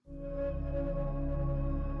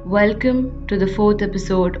Welcome to the fourth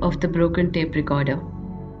episode of the Broken Tape Recorder,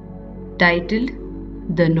 titled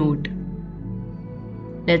The Note.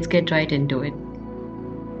 Let's get right into it.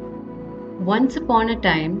 Once upon a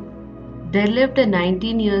time, there lived a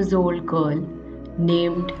 19 years old girl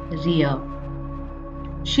named Ria.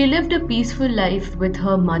 She lived a peaceful life with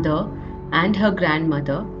her mother and her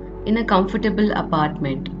grandmother in a comfortable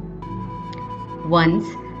apartment. Once,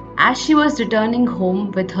 as she was returning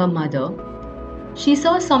home with her mother, she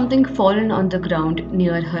saw something fallen on the ground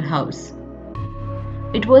near her house.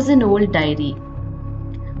 It was an old diary.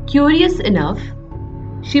 Curious enough,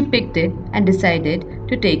 she picked it and decided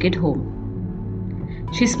to take it home.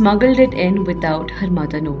 She smuggled it in without her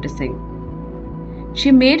mother noticing.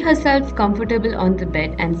 She made herself comfortable on the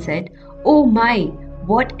bed and said, "Oh my,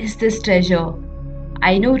 what is this treasure?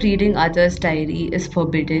 I know reading others' diary is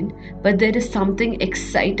forbidden, but there is something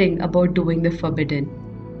exciting about doing the forbidden."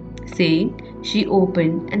 Saying, she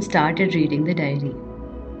opened and started reading the diary.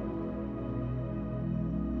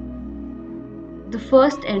 The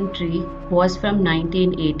first entry was from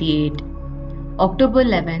 1988, October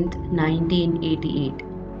 11th, 1988.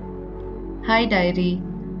 Hi diary,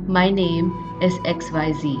 my name is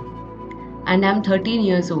XYZ and I'm 13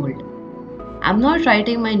 years old. I'm not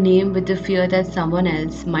writing my name with the fear that someone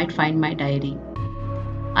else might find my diary.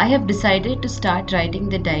 I have decided to start writing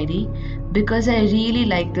the diary because I really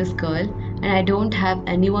like this girl and I don't have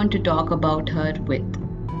anyone to talk about her with.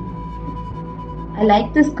 I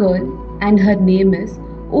like this girl and her name is,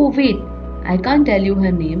 oh wait, I can't tell you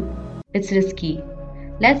her name. It's risky.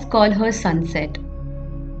 Let's call her Sunset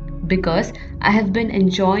because I have been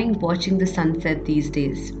enjoying watching the sunset these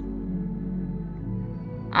days.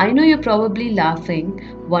 I know you're probably laughing,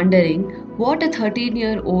 wondering what a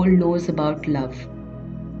 13-year-old knows about love.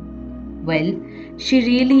 Well, she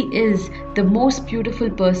really is the most beautiful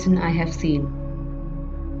person I have seen.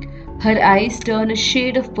 Her eyes turn a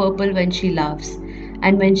shade of purple when she laughs,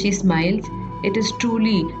 and when she smiles, it is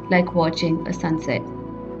truly like watching a sunset.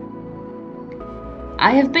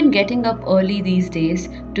 I have been getting up early these days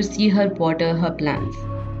to see her water her plants.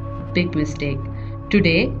 Big mistake.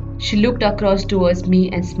 Today, she looked across towards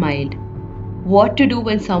me and smiled. What to do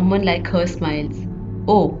when someone like her smiles?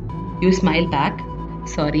 Oh, you smile back?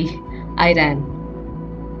 Sorry, I ran.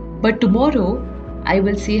 But tomorrow, I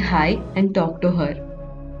will say hi and talk to her.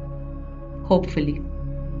 Hopefully.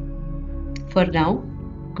 For now,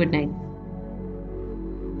 good night.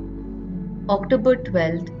 October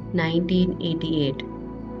 12th, 1988.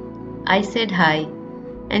 I said hi,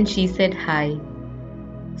 and she said hi.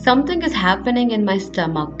 Something is happening in my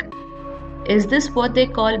stomach. Is this what they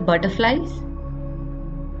call butterflies?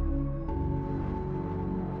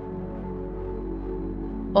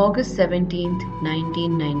 August 17th,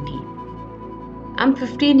 1990. I'm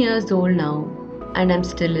 15 years old now and I'm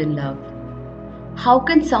still in love. How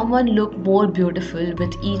can someone look more beautiful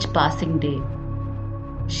with each passing day?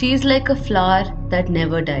 She is like a flower that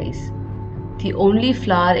never dies. The only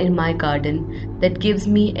flower in my garden that gives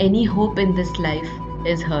me any hope in this life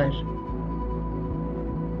is her.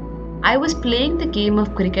 I was playing the game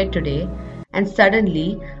of cricket today and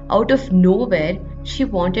suddenly, out of nowhere, she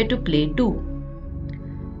wanted to play too.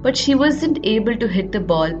 But she wasn't able to hit the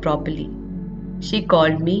ball properly. She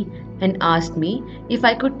called me and asked me if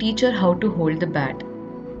I could teach her how to hold the bat.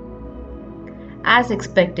 As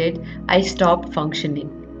expected, I stopped functioning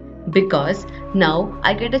because now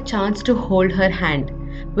I get a chance to hold her hand,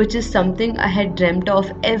 which is something I had dreamt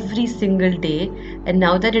of every single day, and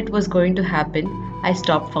now that it was going to happen, I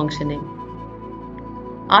stopped functioning.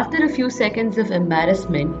 After a few seconds of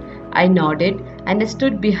embarrassment, I nodded and I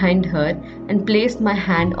stood behind her and placed my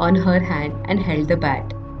hand on her hand and held the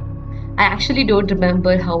bat. I actually don't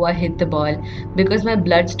remember how I hit the ball because my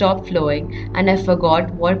blood stopped flowing and I forgot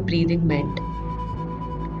what breathing meant.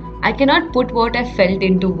 I cannot put what I felt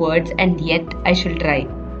into words and yet I shall try.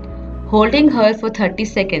 Holding her for 30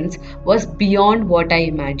 seconds was beyond what I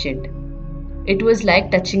imagined. It was like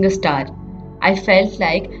touching a star. I felt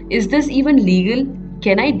like, is this even legal?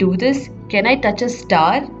 Can I do this? Can I touch a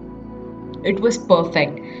star? It was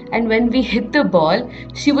perfect, and when we hit the ball,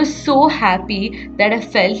 she was so happy that I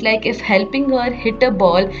felt like if helping her hit a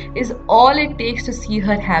ball is all it takes to see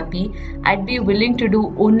her happy, I'd be willing to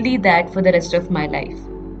do only that for the rest of my life.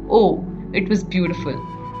 Oh, it was beautiful.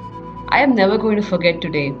 I am never going to forget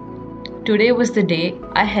today. Today was the day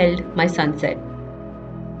I held my sunset.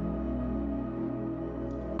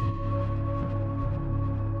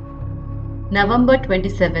 November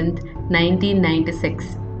 27th,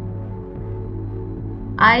 1996.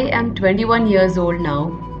 I am 21 years old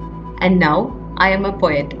now, and now I am a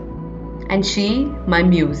poet, and she my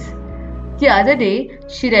muse. The other day,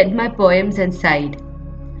 she read my poems and sighed.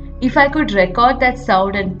 If I could record that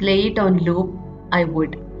sound and play it on loop, I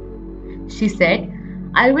would. She said,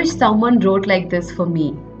 I wish someone wrote like this for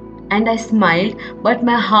me. And I smiled, but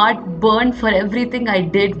my heart burned, for everything I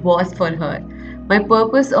did was for her. My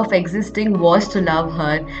purpose of existing was to love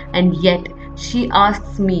her, and yet she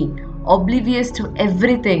asks me, oblivious to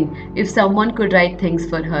everything, if someone could write things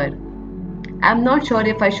for her. I'm not sure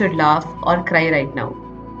if I should laugh or cry right now.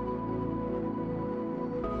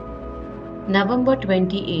 November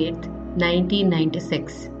 28th,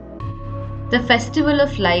 1996. The Festival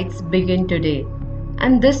of Lights begin today,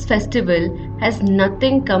 and this festival has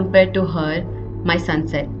nothing compared to her, my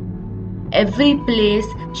sunset. Every place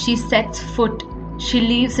she sets foot, she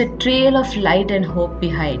leaves a trail of light and hope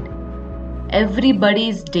behind.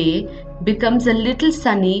 Everybody's day becomes a little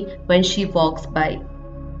sunny when she walks by.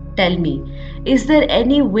 Tell me, is there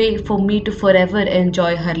any way for me to forever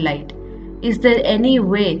enjoy her light? Is there any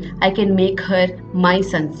way I can make her my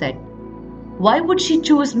sunset? Why would she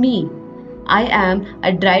choose me? I am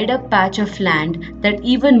a dried up patch of land that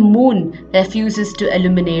even moon refuses to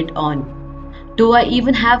illuminate on. Do I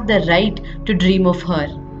even have the right to dream of her?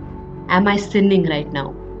 Am I sinning right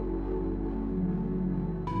now?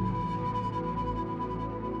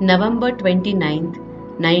 November 29th,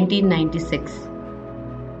 1996.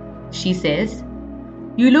 She says,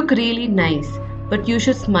 you look really nice, but you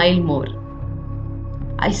should smile more.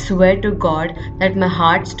 I swear to God that my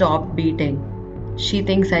heart stopped beating. She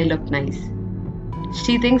thinks I look nice.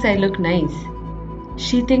 She thinks I look nice.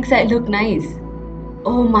 She thinks I look nice.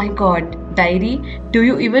 Oh my God, diary, do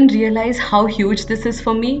you even realize how huge this is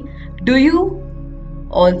for me? Do you?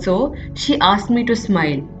 Also, she asked me to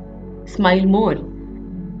smile. Smile more.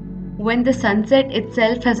 When the sunset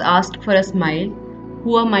itself has asked for a smile,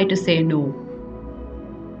 who am I to say no?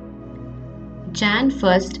 Jan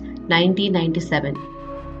 1st, 1997.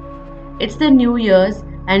 It's the New Year's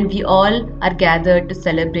and we all are gathered to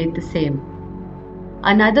celebrate the same.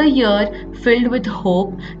 Another year filled with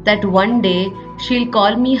hope that one day she'll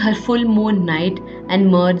call me her full moon night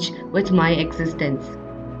and merge with my existence.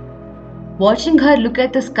 Watching her look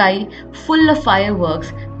at the sky full of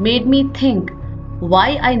fireworks made me think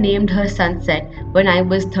why I named her Sunset when I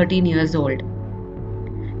was 13 years old.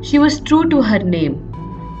 She was true to her name.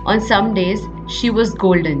 On some days she was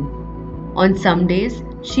golden. On some days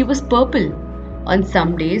she was purple. On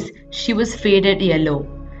some days she was faded yellow.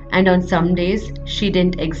 And on some days she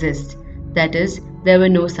didn't exist. That is, there were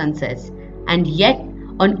no sunsets. And yet,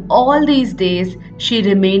 on all these days, she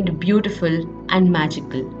remained beautiful and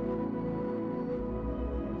magical.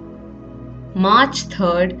 March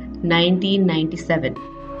 3rd, 1997.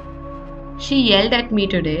 She yelled at me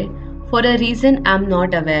today for a reason I'm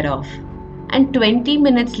not aware of. And 20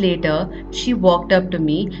 minutes later, she walked up to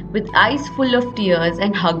me with eyes full of tears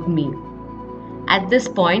and hugged me. At this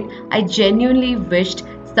point, I genuinely wished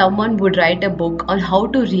someone would write a book on how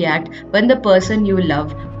to react when the person you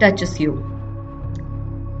love touches you.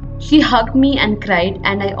 She hugged me and cried,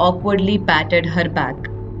 and I awkwardly patted her back.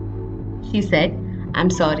 She said, I'm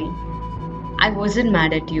sorry. I wasn't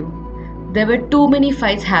mad at you. There were too many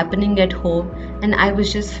fights happening at home and I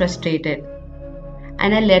was just frustrated.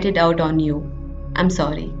 And I let it out on you. I'm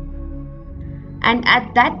sorry. And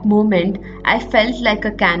at that moment, I felt like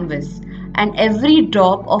a canvas, and every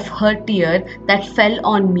drop of her tear that fell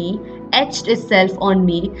on me etched itself on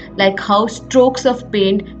me like how strokes of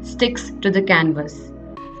paint sticks to the canvas.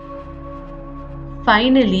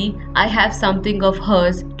 Finally, I have something of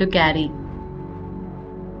hers to carry.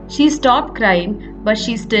 She stopped crying, but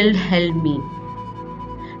she still held me.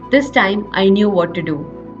 This time I knew what to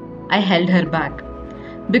do. I held her back.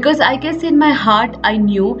 Because I guess in my heart I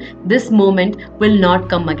knew this moment will not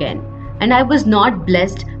come again. And I was not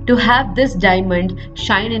blessed to have this diamond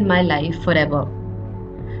shine in my life forever.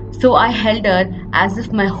 So I held her as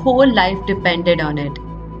if my whole life depended on it.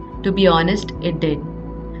 To be honest, it did.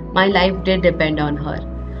 My life did depend on her.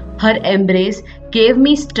 Her embrace gave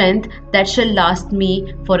me strength that shall last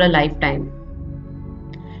me for a lifetime.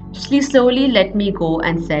 She slowly let me go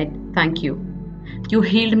and said, thank you. You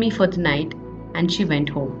healed me for the night, and she went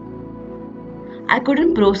home. I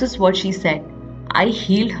couldn't process what she said. I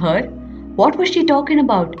healed her? What was she talking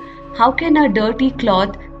about? How can a dirty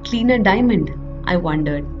cloth clean a diamond? I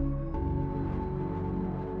wondered.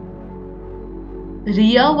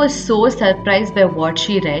 Ria was so surprised by what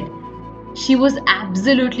she read. She was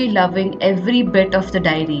absolutely loving every bit of the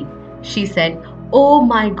diary. She said, oh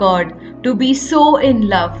my God, to be so in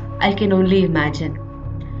love, I can only imagine.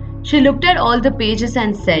 She looked at all the pages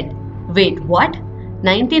and said, wait, what?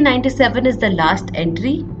 1997 is the last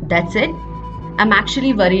entry? That's it? I'm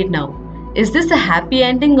actually worried now. Is this a happy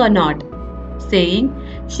ending or not? Saying,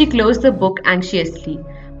 she closed the book anxiously,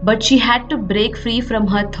 but she had to break free from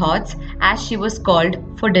her thoughts as she was called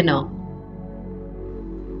for dinner.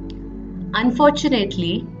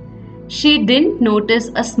 Unfortunately, she didn't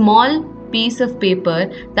notice a small piece of paper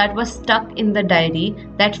that was stuck in the diary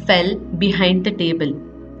that fell behind the table.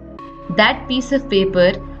 That piece of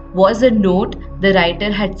paper was a note the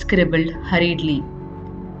writer had scribbled hurriedly.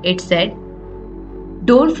 It said,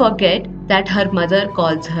 "Don't forget that her mother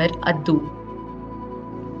calls her Addu."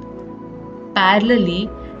 Parallelly,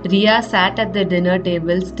 Ria sat at the dinner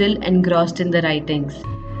table still engrossed in the writings.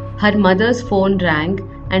 Her mother's phone rang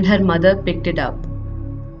and her mother picked it up.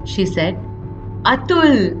 She said,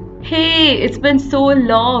 "Atul, hey, it's been so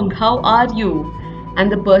long. How are you?"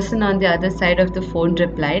 And the person on the other side of the phone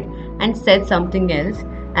replied and said something else,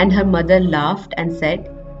 and her mother laughed and said,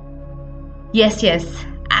 Yes,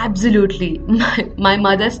 absolutely. My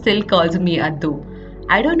mother still calls me Addu.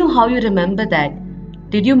 I don't know how you remember that.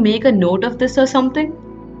 Did you make a note of this or something?"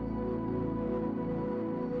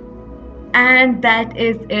 And that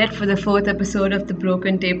is it for the fourth episode of the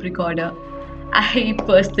Broken Tape Recorder. I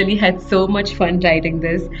personally had so much fun writing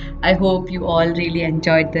this. I hope you all really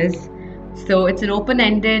enjoyed this. So, it's an open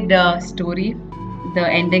ended story. The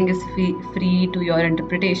ending is free to your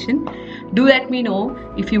interpretation. Do let me know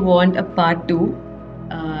if you want a part 2.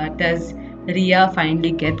 Does Ria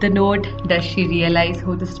finally get the note? Does she realize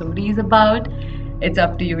who the story is about? It's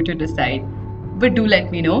up to you to decide. But do let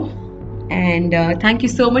me know. And thank you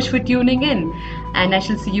so much for tuning in. And I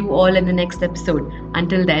shall see you all in the next episode.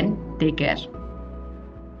 Until then, take care.